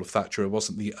the fall of Thatcher. It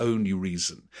wasn't the only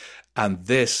reason. And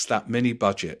that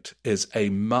mini-budget, is a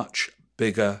much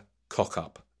bigger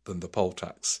cock-up than the poll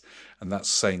tax. And that's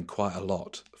saying quite a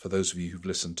lot for those of you who've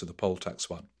listened to the poll tax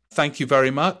one. Thank you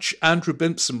very much. Andrew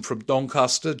Bimpson from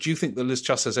Doncaster. Do you think that Liz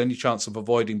Truss has any chance of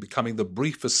avoiding becoming the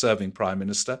briefest serving Prime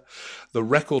Minister? The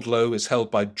record low is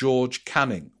held by George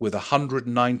Canning with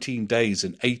 119 days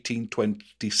in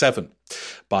 1827.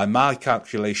 By my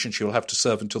calculation, she will have to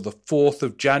serve until the 4th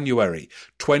of January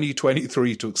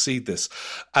 2023 to exceed this.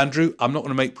 Andrew, I'm not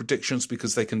going to make predictions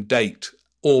because they can date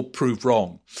or prove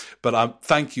wrong, but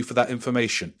thank you for that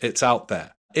information. It's out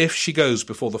there. If she goes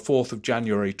before the 4th of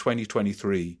January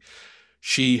 2023,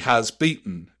 she has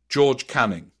beaten George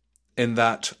Canning in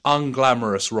that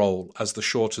unglamorous role as the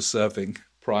shortest-serving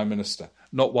Prime Minister,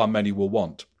 not one many will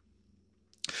want.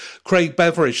 Craig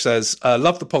Beveridge says,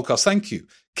 love the podcast, thank you.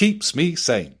 Keeps me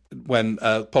sane when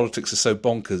politics is so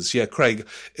bonkers. Yeah, Craig,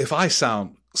 if I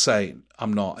sound sane,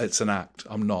 I'm not. It's an act.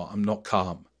 I'm not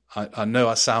calm. I know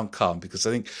I sound calm because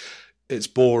I think it's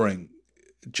boring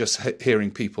just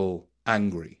hearing people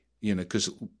angry, because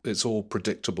it's all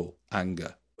predictable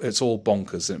anger. It's all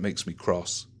bonkers and it makes me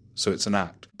cross. So it's an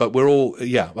act. But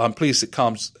I'm pleased it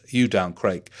calms you down,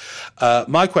 Craig.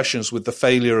 My question is with the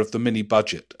failure of the mini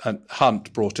budget and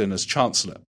Hunt brought in as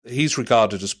Chancellor. He's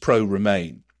regarded as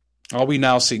pro-Remain. Are we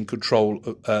now seeing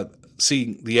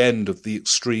seeing the end of the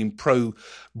extreme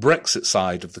pro-Brexit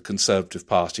side of the Conservative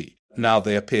Party? Now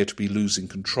they appear to be losing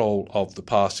control of the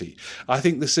party. I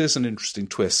think this is an interesting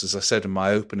twist, as I said in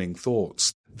my opening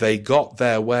thoughts. They got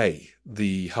their way,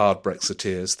 the hard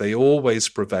Brexiteers. They always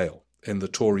prevail in the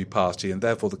Tory party and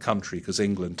therefore the country, because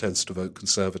England tends to vote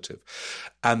Conservative.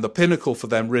 And the pinnacle for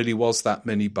them really was that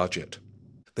mini budget.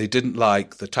 They didn't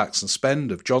like the tax and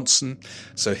spend of Johnson,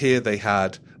 so here they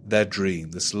had their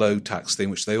dream, this low tax thing,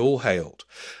 which they all hailed.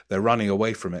 They're running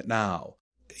away from it now.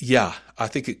 Yeah, I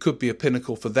think it could be a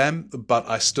pinnacle for them, but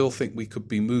I still think we could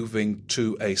be moving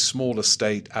to a smaller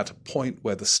state at a point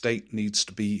where the state needs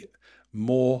to be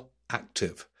more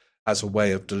active as a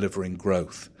way of delivering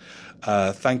growth.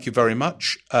 Thank you very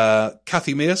much.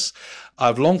 Kathy Mears,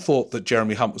 I've long thought that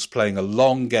Jeremy Hunt was playing a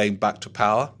long game back to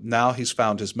power. Now he's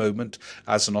found his moment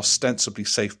as an ostensibly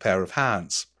safe pair of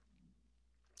hands.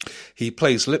 He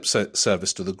plays lip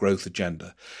service to the growth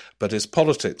agenda, but his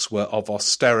politics were of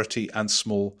austerity and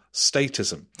small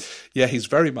statism. Yeah, he's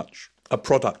very much a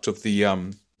product of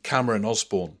the Cameron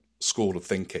Osborne school of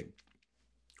thinking,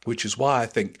 which is why I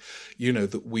think,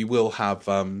 that we will have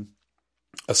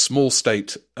a small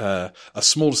state, a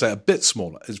bit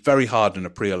smaller. It's very hard in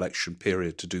a pre-election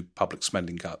period to do public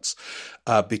spending cuts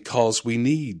because we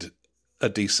need a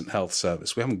decent health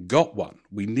service. We haven't got one.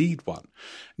 We need one.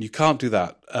 And you can't do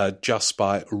that just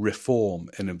by reform,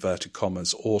 in inverted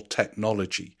commas, or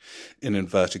technology, in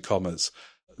inverted commas.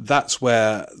 That's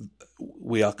where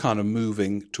we are kind of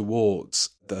moving towards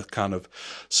the kind of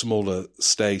smaller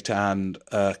state and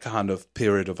kind of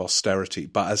period of austerity.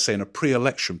 But as I say, in a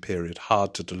pre-election period,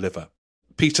 hard to deliver.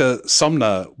 Peter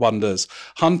Sumner wonders,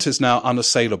 Hunt is now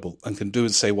unassailable and can do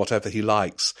and say whatever he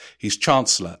likes. He's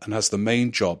Chancellor and has the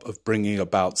main job of bringing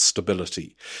about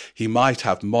stability. He might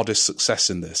have modest success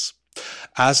in this.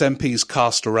 As MPs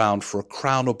cast around for a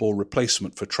crownable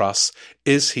replacement for Truss,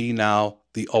 is he now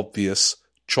the obvious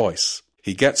choice?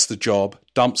 He gets the job,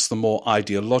 dumps the more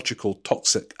ideological,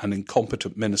 toxic and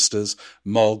incompetent ministers,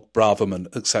 Mogg, Braverman,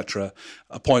 etc.,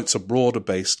 appoints a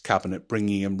broader-based cabinet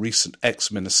bringing in recent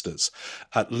ex-ministers.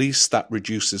 At least that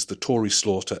reduces the Tory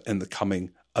slaughter in the coming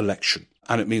election.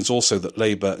 And it means also that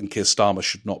Labour and Keir Starmer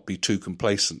should not be too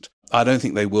complacent. I don't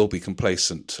think they will be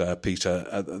complacent,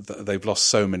 Peter. They've lost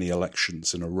so many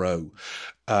elections in a row.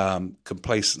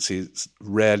 Complacency is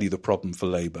rarely the problem for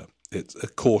Labour.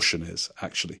 Caution is,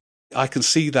 actually. I can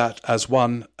see that as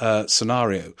one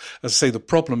scenario. As I say, the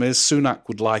problem is Sunak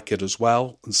would like it as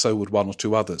well, and so would one or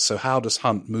two others. So how does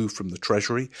Hunt move from the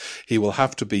Treasury? He will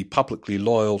have to be publicly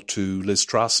loyal to Liz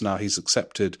Truss. Now he's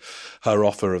accepted her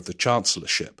offer of the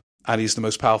chancellorship, and he's the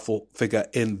most powerful figure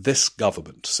in this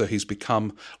government. So he's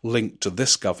become linked to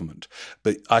this government.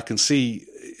 But I can see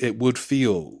it would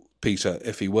feel, Peter,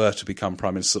 if he were to become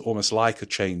Prime Minister, almost like a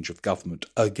change of government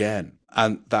again.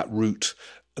 And that route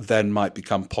then might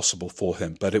become possible for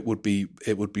him, but it would be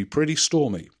pretty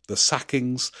stormy. The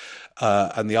sackings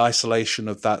and the isolation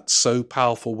of that so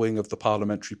powerful wing of the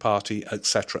parliamentary party,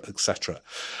 etc., etc.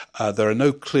 There are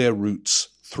no clear routes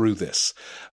through this.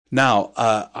 Now,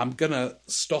 I'm going to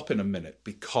stop in a minute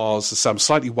because I'm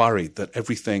slightly worried that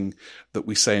everything that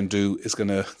we say and do is going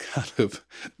to kind of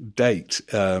date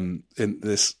in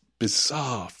this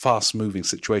bizarre, fast-moving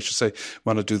situation. So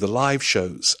when I do the live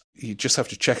shows, you just have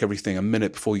to check everything a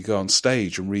minute before you go on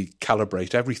stage and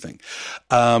recalibrate everything.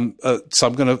 So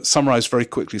I'm going to summarize very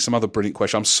quickly some other brilliant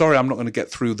questions. I'm sorry I'm not going to get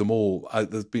through them all.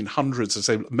 There's been hundreds, I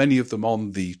say, many of them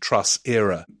on the Truss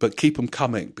era, but keep them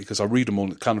coming because I read them all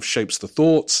and it kind of shapes the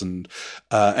thoughts. And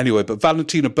anyway, but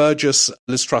Valentina Burgess,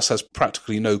 Liz Truss has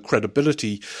practically no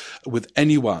credibility with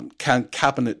anyone. Can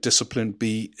cabinet discipline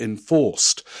be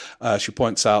enforced? She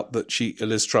points out that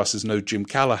Liz Truss is no Jim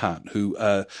Callaghan, who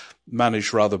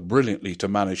managed rather brilliantly to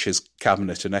manage his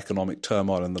cabinet in economic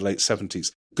turmoil in the late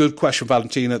 70s. Good question,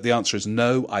 Valentina. The answer is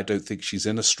no. I don't think she's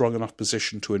in a strong enough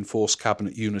position to enforce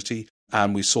cabinet unity.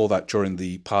 And we saw that during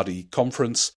the party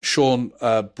conference. Sean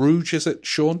Bruge, is it,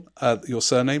 Sean, your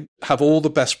surname? Have all the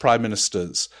best prime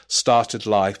ministers started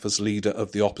life as leader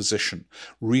of the opposition?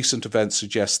 Recent events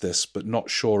suggest this, but not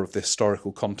sure of the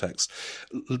historical context.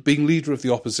 Being leader of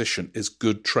the opposition is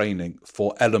good training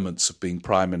for elements of being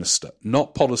prime minister,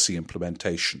 not policy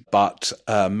implementation, but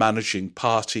managing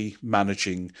party,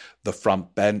 managing the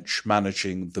front bench,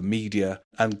 managing the media,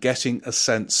 and getting a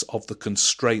sense of the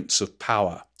constraints of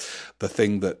power, the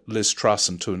thing that Liz Truss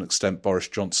and to an extent Boris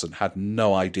Johnson had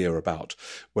no idea about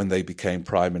when they became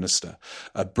Prime Minister.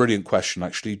 A brilliant question,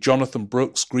 actually. Jonathan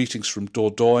Brooks, greetings from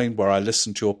Dordogne, where I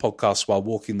listen to your podcast while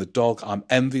walking the dog. I'm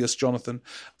envious, Jonathan.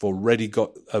 I've already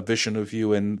got a vision of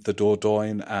you in the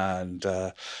Dordogne, and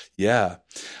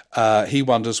he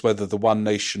wonders whether the One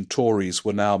Nation Tories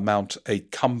will now mount a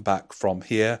comeback from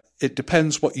here. It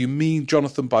depends what you mean,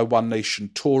 Jonathan, by One Nation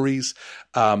Tories.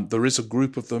 There is a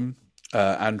group of them,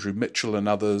 Andrew Mitchell and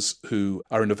others, who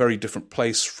are in a very different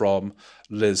place from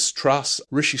Liz Truss.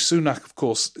 Rishi Sunak, of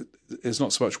course, is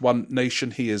not so much One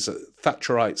Nation. He is a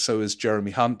Thatcherite, so is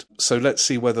Jeremy Hunt. So let's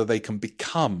see whether they can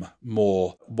become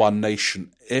more One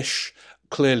Nation-ish.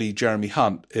 Clearly, Jeremy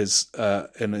Hunt is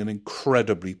in an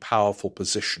incredibly powerful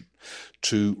position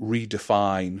to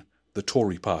redefine the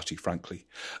Tory party, frankly.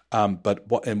 But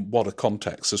in what a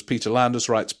context. As Peter Landers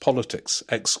writes, politics, !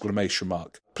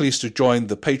 Pleased to join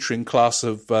the Patreon class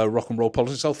of Rock and Roll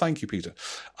Politics. Oh, thank you, Peter.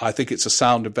 I think it's a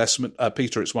sound investment.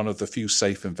 Peter, it's one of the few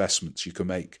safe investments you can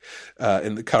make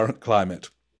in the current climate.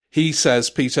 He says,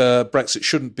 Peter, Brexit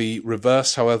shouldn't be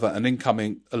reversed. However, an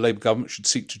incoming Labour government should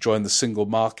seek to join the single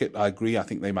market. I agree. I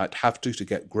think they might have to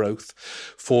get growth.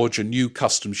 Forge a new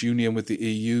customs union with the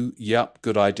EU. Yep,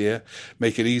 good idea.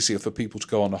 Make it easier for people to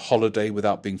go on a holiday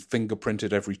without being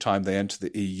fingerprinted every time they enter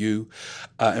the EU.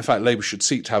 In fact, Labour should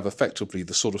seek to have effectively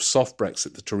the sort of soft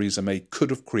Brexit that Theresa May could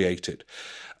have created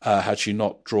had she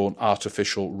not drawn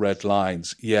artificial red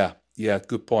lines. Yeah,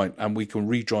 good point. And we can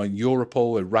rejoin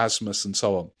Europol, Erasmus, and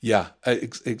so on. Yeah,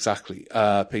 exactly.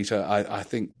 Peter, I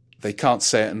think they can't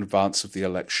say it in advance of the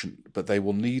election, but they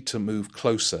will need to move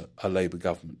closer, a Labour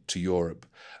government, to Europe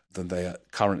than they are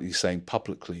currently saying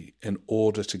publicly in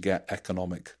order to get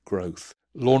economic growth.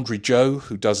 Laundry Joe,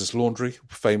 who does his laundry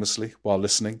famously while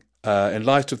listening, in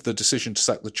light of the decision to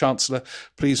sack the Chancellor,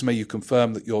 please may you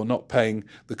confirm that you're not paying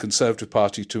the Conservative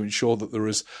Party to ensure that there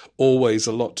is always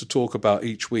a lot to talk about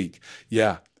each week.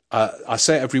 Yeah, I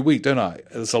say it every week, don't I?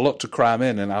 There's a lot to cram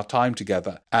in our time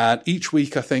together. And each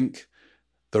week I think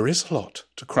there is a lot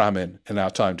to cram in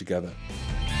our time together.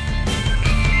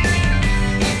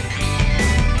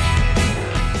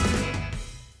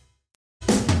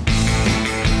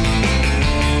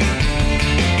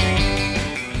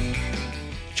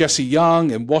 Jesse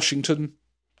Young in Washington.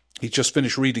 He just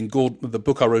finished reading the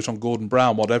book I wrote on Gordon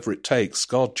Brown, Whatever It Takes.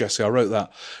 God, Jesse, I wrote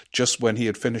that just when he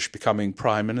had finished becoming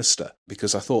Prime Minister,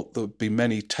 because I thought there would be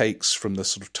many takes from the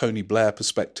sort of Tony Blair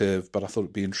perspective, but I thought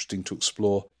it'd be interesting to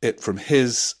explore it from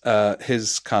his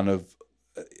kind of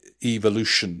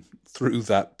evolution through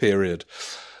that period.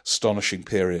 Astonishing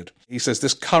period. He says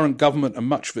this current government and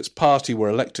much of its party were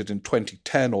elected in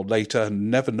 2010 or later and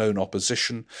never known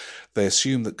opposition. They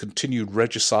assume that continued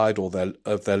regicide of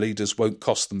their leaders won't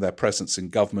cost them their presence in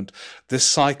government. This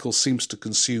cycle seems to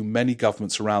consume many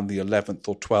governments around the 11th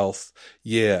or 12th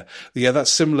year. Yeah,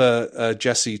 that's similar,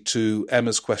 Jesse, to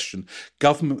Emma's question.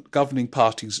 Governing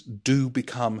parties do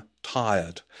become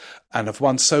tired and have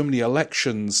won so many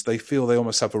elections, they feel they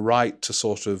almost have a right to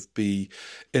sort of be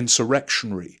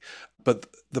insurrectionary. But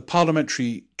the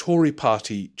parliamentary Tory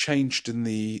party changed in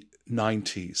the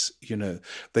 90s,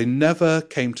 They never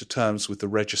came to terms with the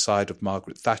regicide of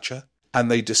Margaret Thatcher, and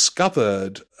they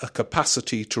discovered a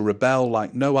capacity to rebel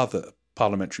like no other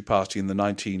parliamentary party in the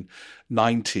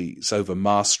 1990s over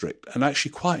Maastricht, and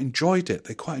actually quite enjoyed it.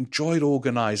 They quite enjoyed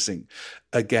organising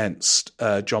against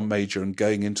John Major and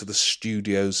going into the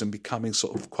studios and becoming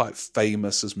sort of quite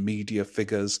famous as media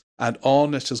figures, and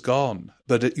on it has gone.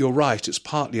 But you're right, it's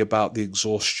partly about the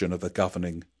exhaustion of a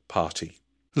governing party.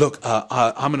 Look,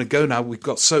 I'm going to go now. I've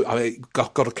got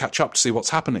to catch up to see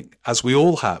what's happening, as we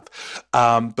all have.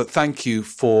 But thank you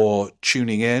for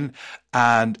tuning in.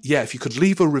 And yeah, if you could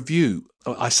leave a review.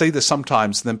 I say this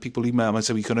sometimes, and then people email me and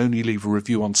say we can only leave a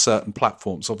review on certain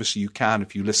platforms. Obviously, you can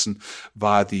if you listen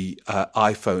via the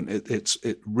iPhone.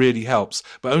 It really helps,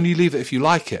 but only leave it if you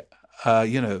like it.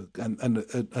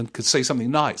 And could say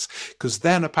something nice, because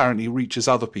then apparently it reaches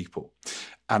other people,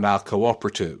 and our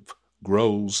cooperative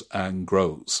grows and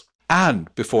grows.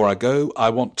 And before I go,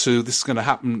 this is going to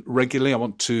happen regularly, I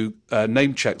want to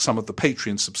name check some of the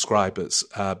Patreon subscribers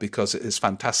because it is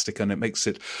fantastic and it makes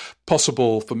it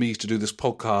possible for me to do this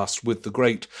podcast with the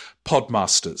great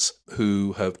podmasters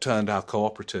who have turned our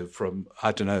cooperative from,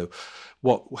 I don't know,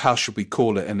 how should we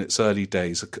call it in its early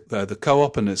days? The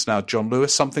co-op, and it's now John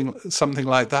Lewis, something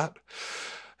like that,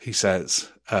 he says.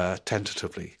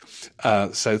 Tentatively.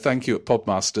 So thank you at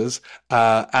Podmasters.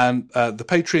 And the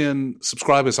Patreon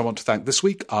subscribers I want to thank this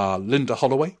week are Linda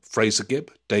Holloway, Fraser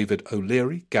Gibb, David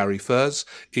O'Leary, Gary Furs,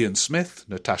 Ian Smith,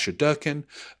 Natasha Durkin,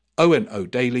 Owen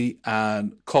O'Daly,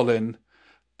 and Colin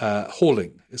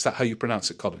Halling. Is that how you pronounce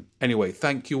it, Colin? Anyway,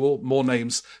 thank you all. More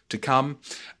names to come.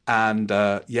 And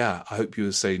I hope you,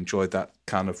 as they enjoyed that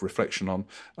kind of reflection on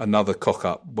another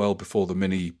cock-up well before the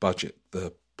mini budget,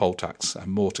 the poll tax,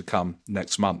 and more to come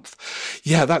next month.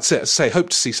 Yeah, that's it. Hope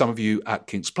to see some of you at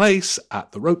King's Place,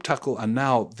 at the Rope Tackle, and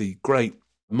now the great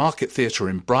Market Theatre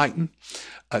in Brighton.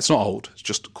 It's not old, it's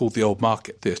just called the Old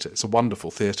Market Theatre. It's a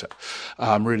wonderful theatre.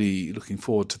 I'm really looking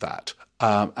forward to that.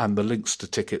 And the links to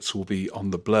tickets will be on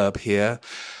the blurb here.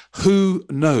 Who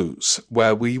knows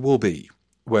where we will be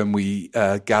when we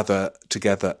gather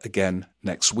together again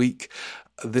next week.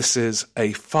 This is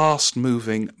a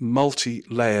fast-moving,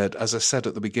 multi-layered, as I said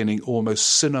at the beginning,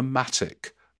 almost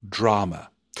cinematic drama.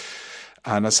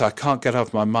 And as I can't get out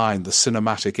of my mind the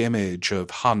cinematic image of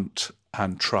Hunt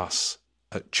and Truss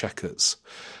at Chequers,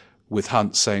 with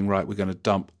Hunt saying, right, we're going to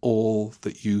dump all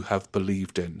that you have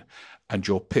believed in and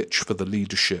your pitch for the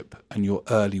leadership and your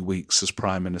early weeks as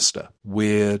Prime Minister.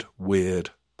 Weird,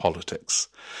 weird politics.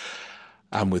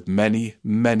 And with many,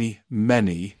 many,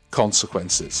 many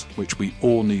consequences, which we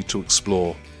all need to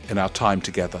explore in our time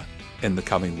together in the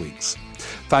coming weeks.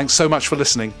 Thanks so much for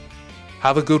listening.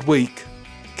 Have a good week.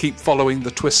 Keep following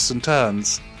the twists and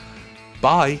turns.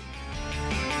 Bye.